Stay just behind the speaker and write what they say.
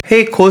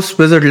Hey, Coast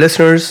Wizard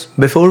listeners,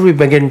 before we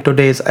begin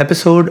today's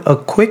episode, a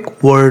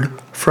quick word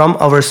from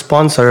our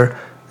sponsor,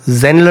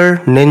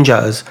 Zenler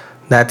Ninjas.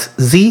 That's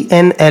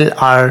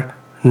ZNLR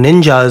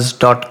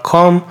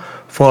ninjas.com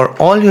for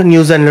all your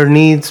new Zenler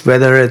needs,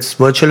 whether it's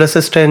virtual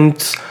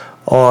assistants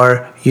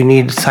or you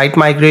need site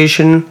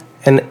migration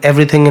and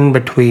everything in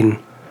between.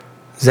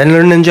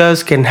 Zenler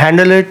Ninjas can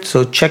handle it,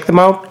 so check them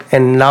out.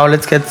 And now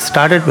let's get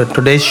started with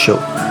today's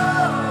show.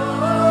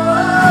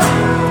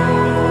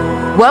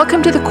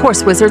 Welcome to the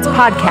Course Wizards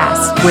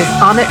podcast with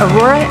Amit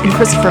Arora and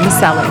Christopher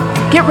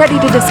Maselli. Get ready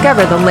to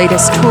discover the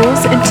latest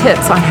tools and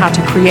tips on how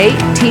to create,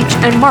 teach,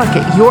 and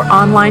market your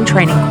online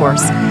training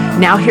course.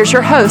 Now here's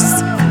your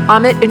hosts,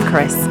 Amit and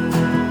Chris.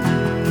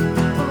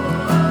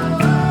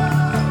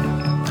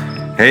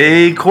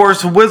 Hey,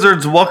 Course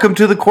Wizards. Welcome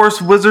to the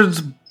Course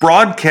Wizards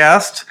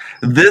broadcast.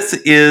 This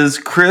is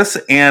Chris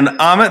and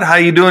Amit. How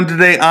you doing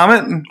today,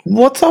 Amit?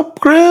 What's up,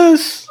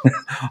 Chris?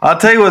 I'll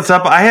tell you what's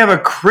up. I have a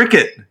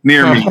cricket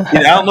near me.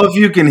 I don't know if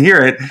you can hear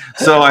it,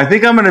 so I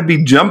think I'm going to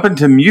be jumping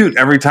to mute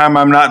every time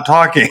I'm not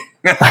talking.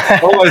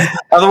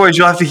 Otherwise,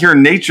 you'll have to hear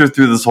nature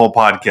through this whole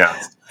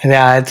podcast.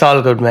 Yeah, it's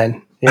all good,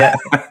 man. Yeah,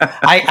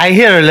 I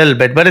hear a little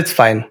bit, but it's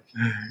fine.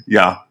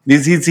 Yeah, he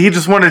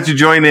just wanted to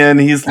join in.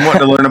 He's wanting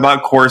to learn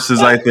about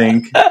courses, I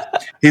think.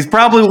 He's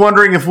probably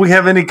wondering if we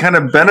have any kind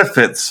of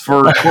benefits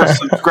for course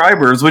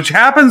subscribers, which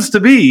happens to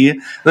be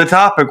the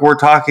topic we're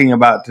talking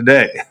about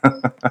today.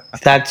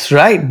 That's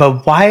right.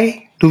 But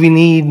why do we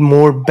need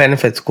more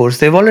benefits, Chris?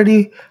 They've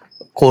already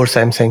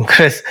purchased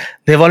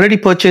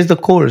the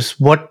course.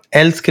 What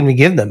else can we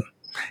give them?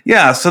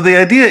 Yeah, so the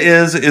idea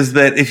is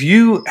that if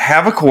you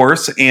have a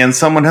course and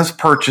someone has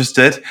purchased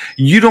it,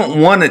 you don't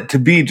want it to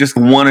be just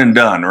one and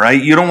done,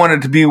 right? You don't want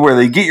it to be where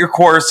they get your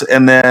course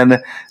and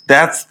then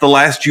that's the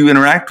last you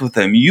interact with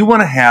them. You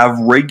want to have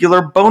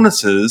regular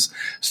bonuses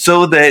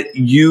so that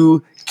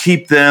you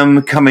keep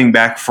them coming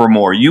back for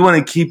more. You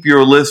want to keep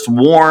your list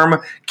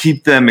warm,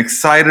 keep them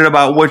excited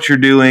about what you're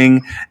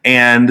doing.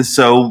 And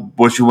so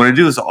what you want to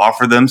do is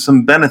offer them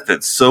some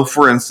benefits. So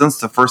for instance,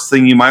 the first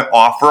thing you might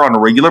offer on a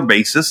regular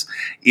basis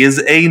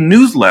is a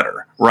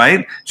newsletter,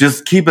 right?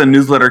 Just keep a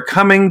newsletter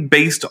coming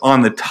based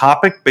on the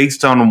topic,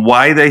 based on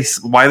why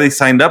they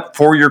signed up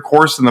for your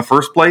course in the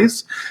first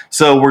place.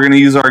 So we're going to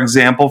use our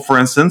example. For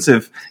instance,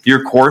 if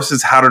your course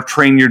is how to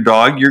train your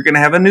dog, you're going to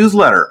have a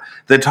newsletter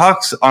that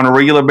talks on a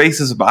regular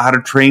basis about how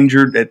to train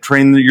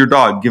your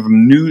dog. Give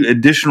them new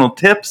additional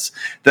tips.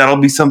 That'll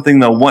be something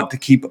they'll want to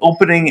keep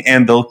opening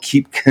and they'll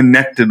keep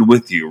connected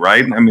with you,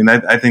 right? I mean,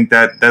 I think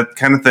that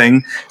kind of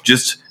thing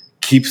just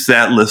keeps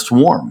that list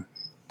warm.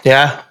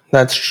 Yeah,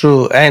 that's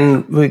true.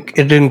 And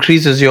it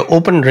increases your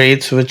open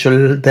rates, which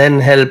will then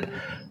help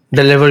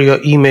deliver your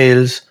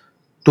emails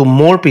to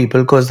more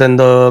people, because then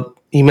the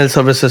email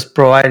services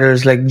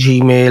providers like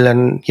Gmail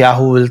and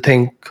Yahoo will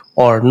think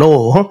or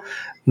know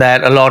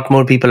that a lot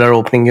more people are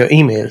opening your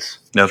emails.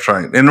 That's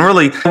right. And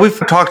really, we've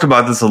talked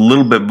about this a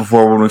little bit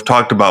before when we've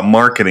talked about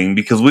marketing,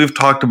 because we've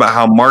talked about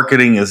how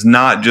marketing is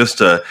not just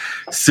a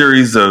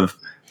series of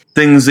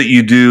things that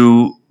you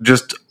do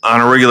just on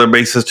a regular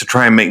basis to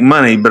try and make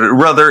money, but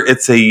rather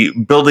it's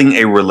building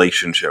a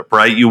relationship,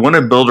 right? You want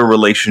to build a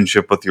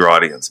relationship with your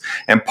audience.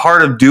 And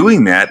part of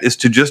doing that is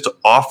to just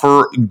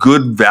offer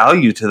good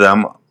value to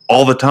them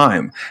all the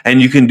time. And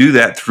you can do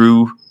that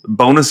through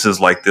bonuses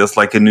like this,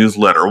 like a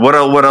newsletter. What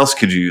else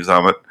could you use,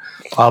 Amit?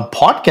 A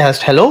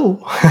podcast. Hello.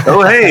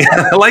 Oh, hey,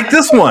 I like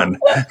this one.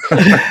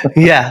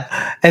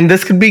 Yeah. And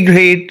this could be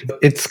great.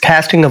 It's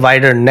casting a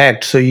wider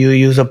net. So you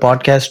use a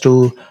podcast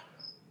to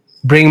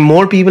bring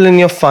more people in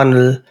your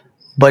funnel,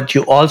 but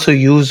you also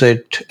use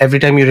it every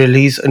time you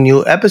release a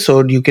new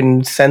episode. You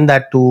can send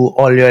that to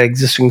all your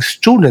existing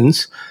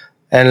students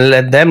and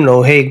let them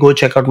know, hey, go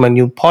check out my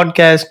new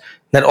podcast.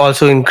 That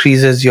also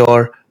increases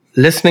your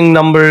listening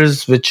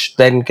numbers, which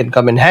then can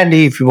come in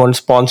handy. If you want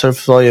sponsor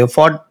for your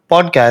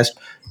podcast,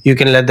 you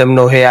can let them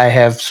know, hey, I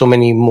have so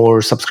many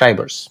more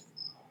subscribers.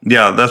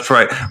 Yeah, that's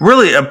right.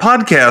 Really, a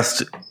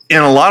podcast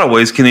in a lot of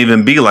ways can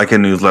even be like a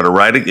newsletter,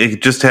 right?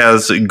 It just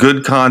has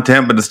good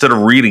content, but instead of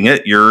reading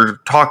it, you're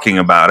talking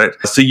about it.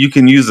 So you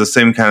can use the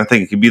same kind of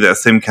thing. It could be that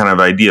same kind of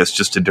idea. It's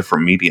just a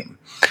different medium.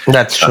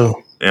 That's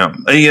true. Yeah.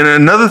 And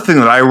another thing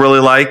that I really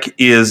like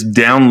is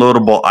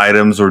downloadable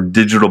items or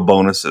digital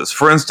bonuses.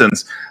 For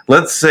instance,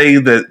 let's say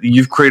that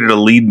you've created a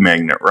lead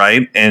magnet,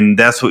 right? And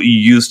that's what you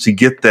use to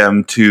get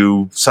them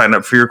to sign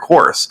up for your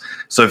course.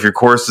 So if your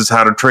course is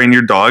how to train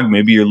your dog,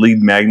 maybe your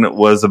lead magnet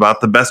was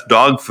about the best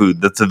dog food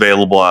that's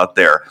available out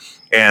there.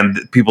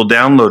 And people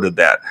downloaded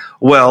that.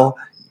 Well,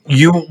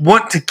 you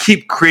want to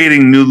keep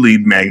creating new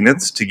lead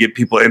magnets to get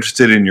people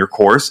interested in your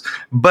course,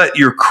 but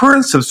your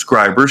current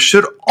subscribers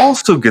should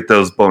also get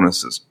those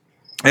bonuses.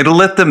 It'll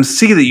let them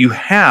see that you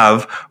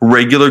have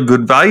regular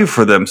good value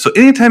for them. So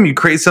anytime you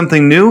create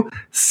something new,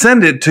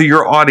 send it to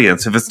your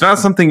audience. If it's not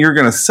something you're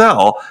going to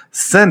sell,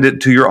 send it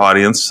to your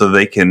audience so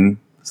they can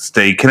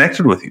stay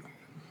connected with you.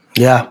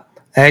 Yeah.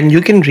 And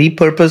you can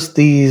repurpose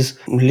these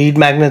lead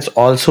magnets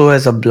also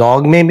as a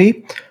blog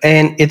maybe.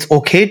 And it's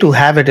okay to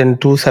have it in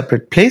two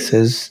separate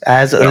places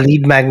as a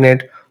lead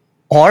magnet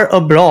or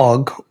a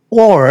blog,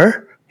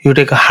 or you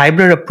take a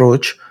hybrid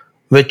approach,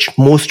 which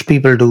most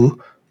people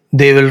do.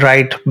 They will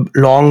write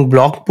long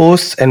blog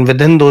posts, and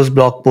within those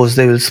blog posts,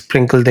 they will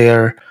sprinkle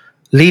their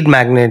lead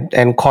magnet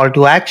and call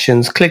to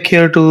actions. Click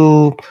here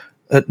to,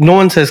 no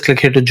one says click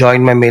here to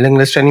join my mailing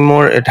list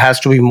anymore. It has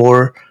to be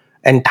more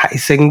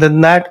enticing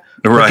than that.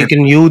 But Right. you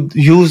can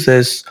use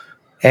this.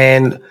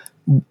 And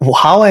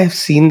how I've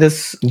seen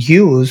this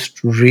used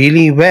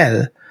really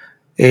well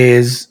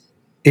is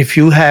if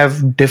you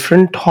have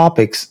different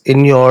topics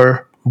in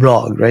your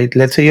blog, right?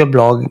 Let's say you're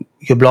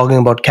blogging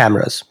about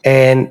cameras,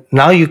 and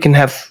now you can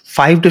have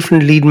 5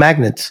 different lead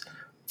magnets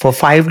for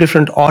 5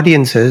 different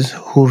audiences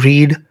who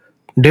read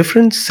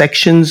different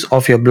sections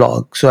of your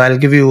blog. So I'll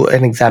give you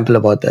an example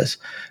about this.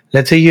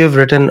 Let's say you have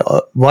written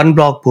one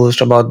blog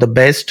post about the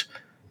best,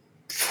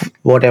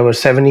 whatever,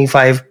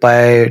 75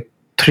 by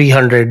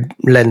 300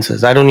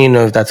 lenses. I don't even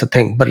know if that's a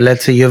thing, but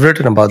let's say you've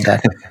written about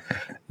that.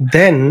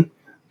 Then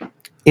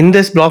in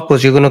this blog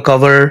post, you're going to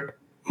cover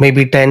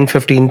maybe 10,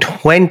 15,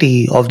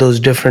 20 of those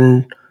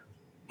different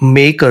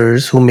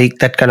makers who make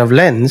that kind of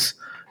lens.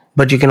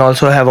 But you can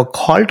also have a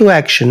call to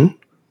action,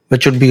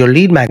 which would be your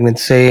lead magnet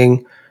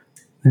saying,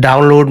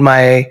 download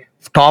my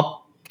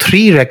top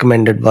 3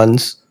 recommended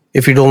ones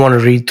if you don't want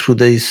to read through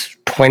these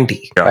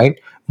 20, right?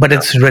 But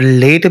it's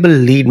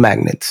relatable lead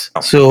magnets.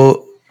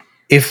 So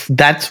if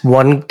that's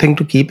one thing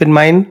to keep in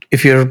mind,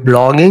 if you're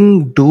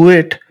blogging, do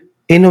it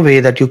in a way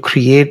that you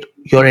create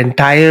your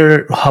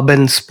entire hub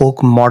and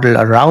spoke model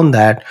around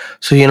that.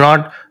 So you're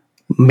not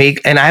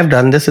and I've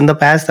done this in the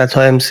past. That's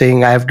why I'm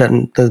saying I've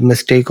done the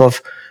mistake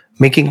of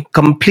making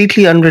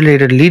completely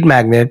unrelated lead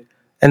magnet.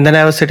 And then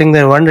I was sitting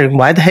there wondering,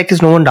 why the heck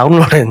is no one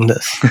downloading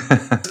this?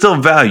 Still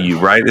value,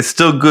 right? It's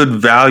still good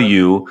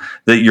value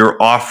that you're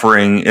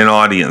offering an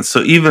audience.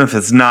 So even if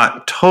it's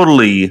not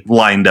totally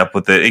lined up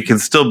with it, it can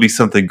still be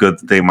something good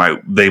that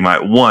they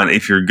might want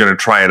if you're going to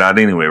try it out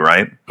anyway,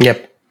 right?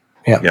 Yep.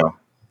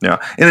 Yeah.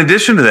 In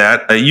addition to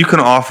that, you can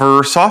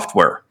offer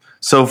software.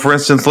 So, for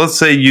instance, let's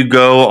say you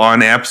go on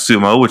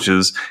AppSumo, which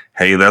is,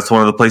 hey, that's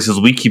one of the places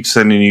we keep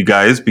sending you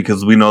guys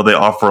because we know they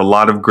offer a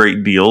lot of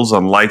great deals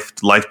on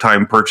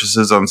lifetime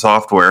purchases on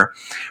software.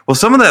 Well,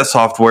 some of that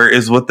software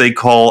is what they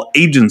call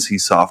agency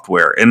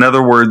software. In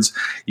other words,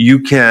 you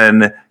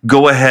can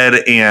go ahead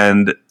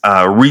and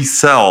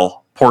resell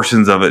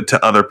portions of it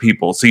to other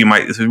people. So you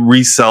might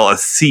resell a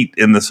seat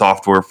in the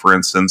software, for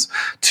instance,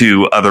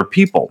 to other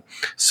people.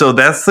 So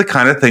that's the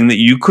kind of thing that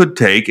you could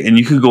take and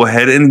you could go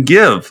ahead and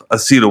give a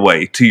seat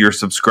away to your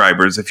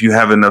subscribers if you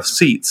have enough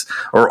seats,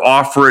 or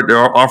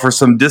offer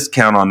some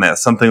discount on that,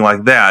 something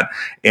like that.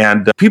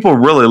 And people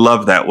really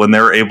love that when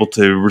they're able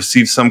to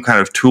receive some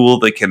kind of tool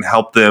that can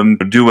help them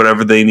do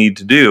whatever they need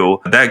to do.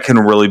 That can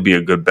really be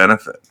a good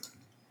benefit.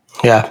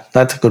 Yeah,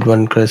 that's a good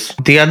one, Chris.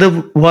 The other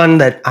one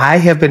that I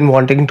have been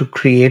wanting to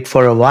create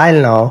for a while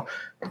now,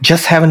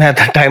 just haven't had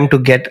the time to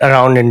get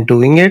around in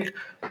doing it,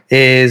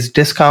 is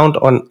discount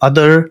on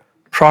other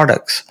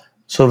products.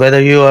 So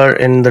whether you are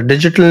in the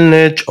digital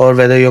niche or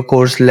whether your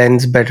course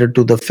lends better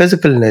to the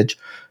physical niche,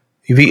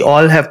 we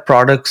all have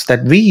products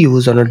that we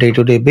use on a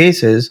day-to-day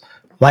basis.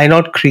 Why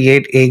not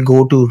create a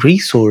go-to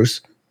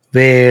resource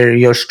where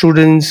your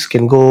students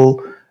can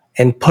go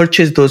and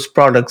purchase those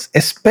products,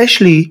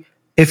 especially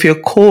if your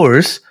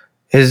course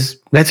is,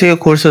 let's say your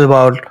course is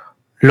about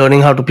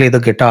learning how to play the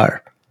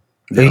guitar.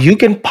 Yeah. You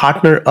can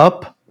partner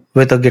up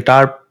with a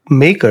guitar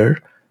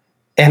maker,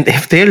 and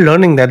if they're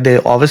learning that, they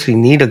obviously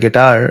need a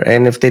guitar,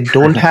 and if they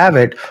don't have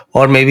it,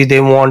 or maybe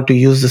they want to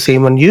use the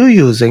same one you're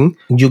using,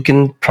 you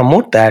can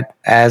promote that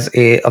as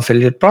a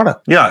affiliate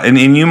product. Yeah, and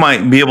you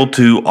might be able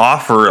to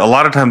offer, a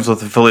lot of times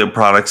with affiliate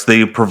products,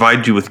 they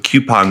provide you with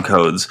coupon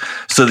codes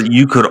so that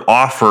you could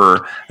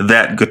offer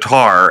that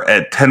guitar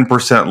at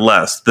 10%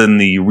 less than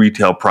the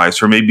retail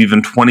price, or maybe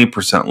even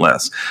 20%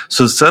 less.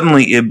 So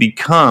suddenly it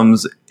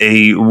becomes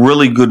a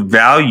really good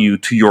value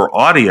to your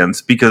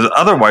audience, because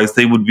otherwise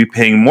they would be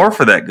paying more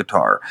for that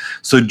guitar.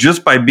 So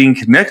just by being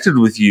connected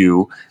with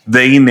you,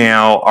 they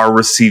now are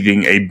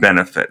receiving a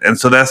benefit. And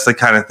so that's the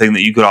kind of thing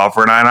that you could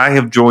offer. And I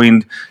have joined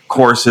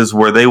courses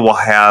where they will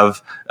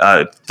have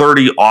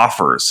 30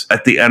 offers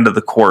at the end of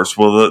the course.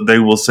 Well, they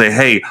will say,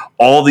 hey,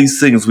 all these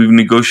things we've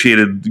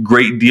negotiated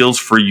great deals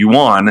for you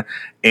on,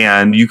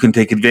 and you can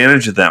take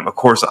advantage of them. Of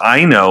course,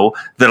 I know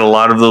that a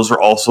lot of those are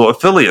also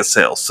affiliate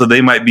sales. So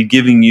they might be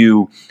giving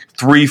you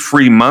 3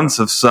 free months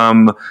of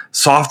some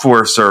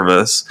software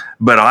service,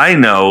 but I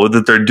know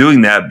that they're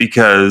doing that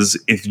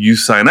because if you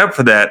sign up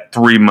for that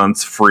 3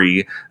 months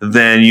free,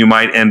 then you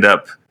might end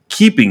up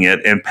keeping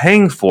it and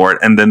paying for it,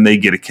 and then they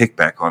get a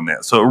kickback on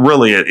that. So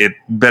it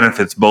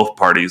benefits both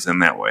parties in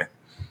that way.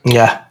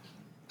 Yeah,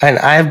 and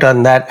I've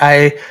done that.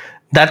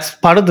 That's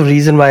part of the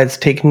reason why it's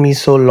taken me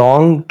so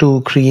long to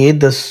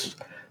create this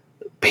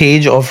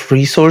page of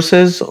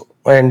resources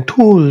and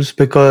tools,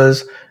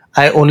 because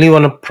I only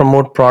want to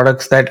promote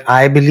products that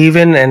I believe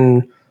in,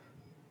 and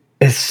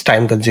it's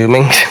time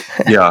consuming.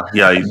 Yeah.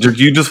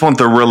 You just want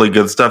the really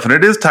good stuff, and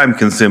it is time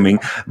consuming,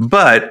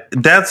 but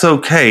that's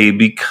okay,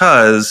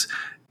 because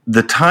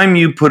the time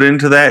you put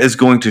into that is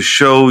going to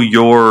show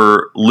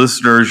your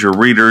listeners, your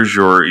readers,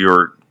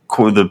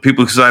 the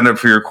people who sign up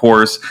for your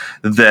course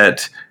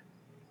that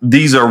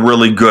these are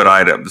really good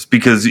items,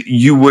 because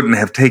you wouldn't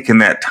have taken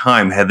that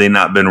time had they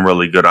not been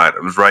really good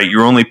items, right?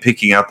 You're only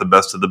picking out the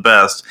best of the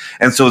best.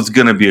 And so it's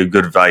going to be a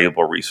good,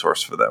 valuable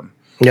resource for them.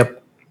 Yep.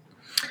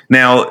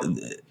 Now,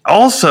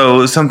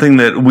 also something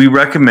that we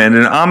recommend,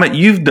 and Amit,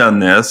 you've done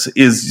this,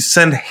 is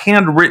send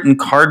handwritten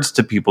cards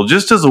to people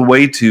just as a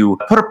way to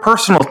put a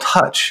personal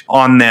touch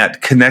on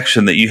that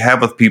connection that you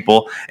have with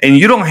people. And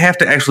you don't have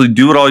to actually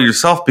do it all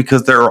yourself,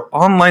 because there are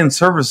online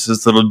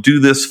services that'll do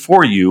this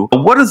for you.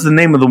 What is the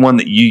name of the one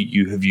that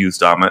you have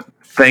used, Amit?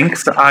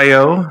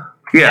 Thanks.io?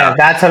 Yeah,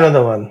 that's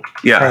another one.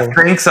 Yeah,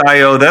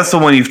 Thanks.io. That's the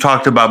one you've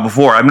talked about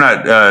before. I'm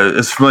not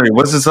as familiar.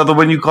 What's this other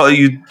one you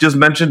just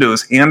mentioned? It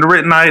was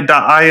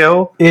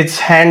handwritten.io? It's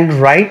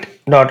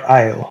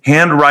handwrite.io.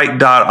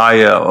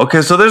 Handwrite.io.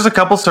 Okay, so there's a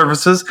couple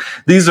services.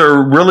 These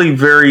are really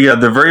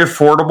they're very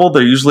affordable.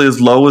 They're usually as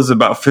low as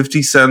about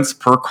 50 cents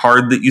per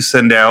card that you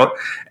send out.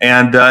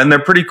 And they're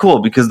pretty cool,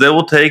 because they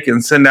will take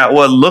and send out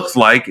what looks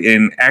like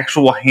an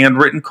actual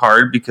handwritten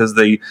card, because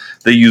they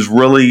use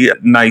really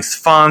nice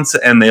fonts,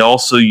 and they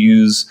also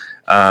use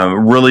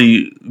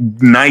really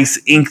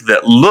nice ink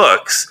that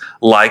looks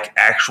like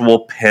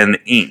actual pen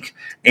ink.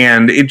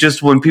 And it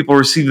just, when people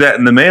receive that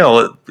in the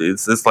mail,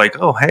 it's like,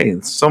 oh, hey,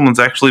 someone's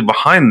actually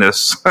behind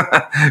this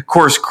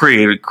course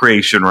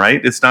creation, right?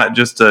 It's not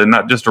just a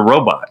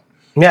robot.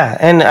 Yeah,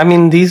 and I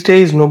mean, these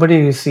days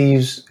nobody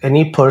receives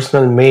any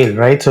personal mail,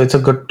 right? So it's a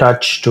good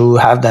touch to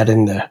have that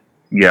in there.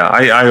 Yeah,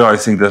 I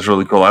always think that's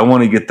really cool. I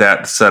want to get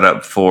that set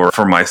up for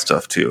my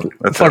stuff too.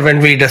 When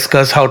we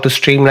discuss how to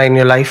streamline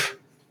your life.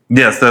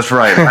 Yes, that's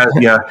right.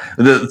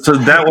 So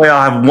that way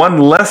I'll have one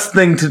more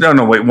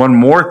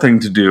thing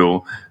to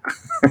do.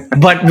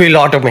 But we'll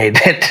automate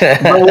it.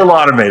 We'll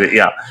automate it,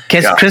 yeah.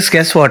 Chris,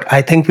 guess what?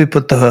 I think we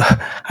put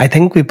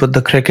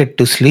the cricket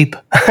to sleep.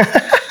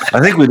 I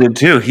think we did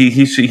too.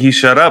 He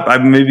shut up. I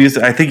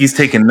think he's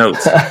taking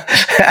notes.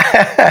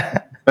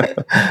 The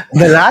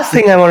last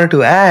thing I wanted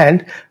to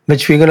add,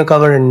 which we're going to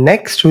cover in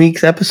next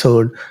week's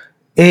episode,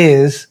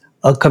 is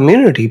a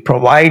community.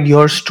 Provide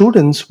your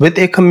students with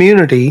a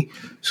community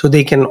so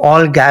they can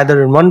all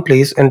gather in one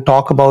place and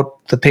talk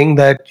about the thing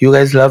that you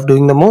guys love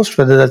doing the most,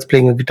 whether that's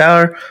playing a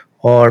guitar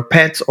or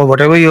pets or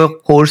whatever your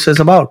course is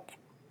about.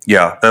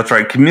 Yeah, that's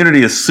right.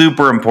 Community is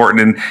super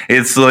important, and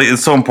it's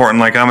so important.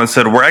 Like Amit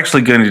said, we're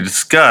actually going to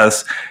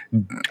discuss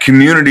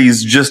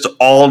communities just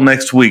all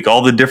next week,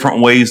 all the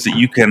different ways that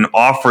you can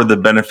offer the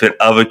benefit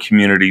of a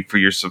community for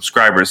your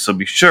subscribers. So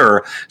be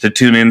sure to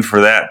tune in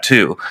for that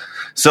too.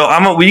 So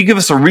Amit, will you give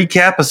us a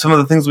recap of some of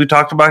the things we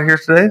talked about here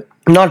today?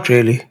 Not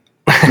really.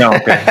 No,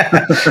 okay.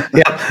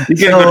 Yeah. You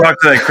can't go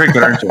talk to that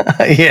cricket, aren't you?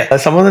 Yeah.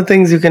 Some of the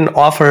things you can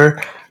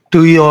offer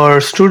to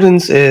your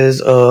students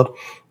is a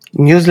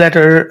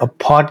newsletter, a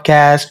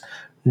podcast,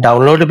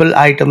 downloadable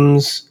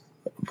items.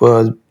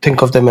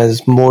 Think of them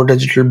as more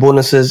digital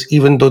bonuses,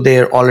 even though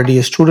they're already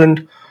a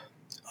student.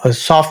 A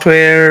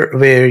software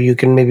where you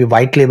can maybe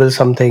white label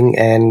something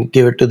and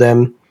give it to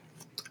them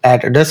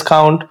at a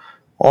discount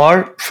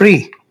or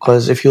free.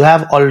 Because if you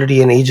have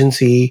already an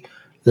agency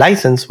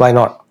license, why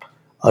not?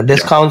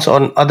 Discounts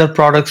on other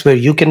products where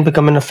you can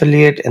become an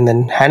affiliate, and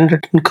then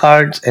handwritten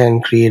cards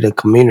and create a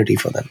community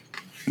for them.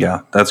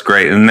 Yeah, that's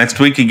great. And next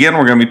week, again,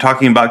 we're going to be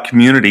talking about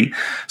community.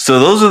 So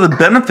those are the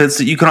benefits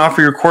that you can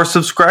offer your course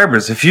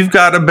subscribers. If you've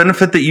got a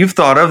benefit that you've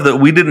thought of that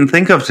we didn't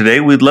think of today,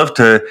 we'd love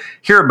to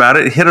hear about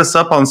it. Hit us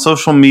up on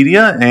social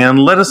media and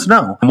let us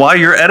know. While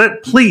you're at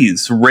it,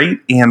 please rate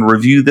and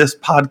review this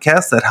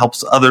podcast. That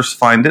helps others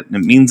find it, and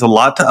it means a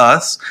lot to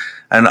us.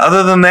 And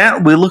other than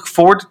that, we look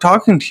forward to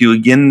talking to you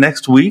again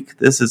next week.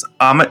 This is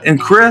Amit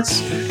and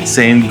Chris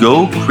saying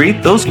go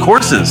create those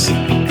courses.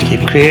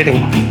 Keep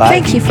creating. Bye.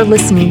 Thank you for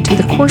listening to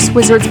the Course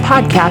Wizards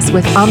podcast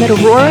with Amit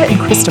Arora and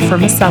Christopher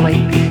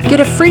Maselli.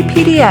 Get a free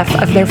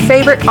PDF of their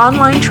favorite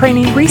online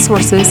training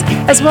resources,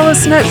 as well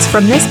as notes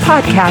from this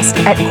podcast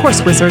at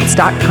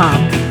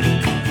CourseWizards.com.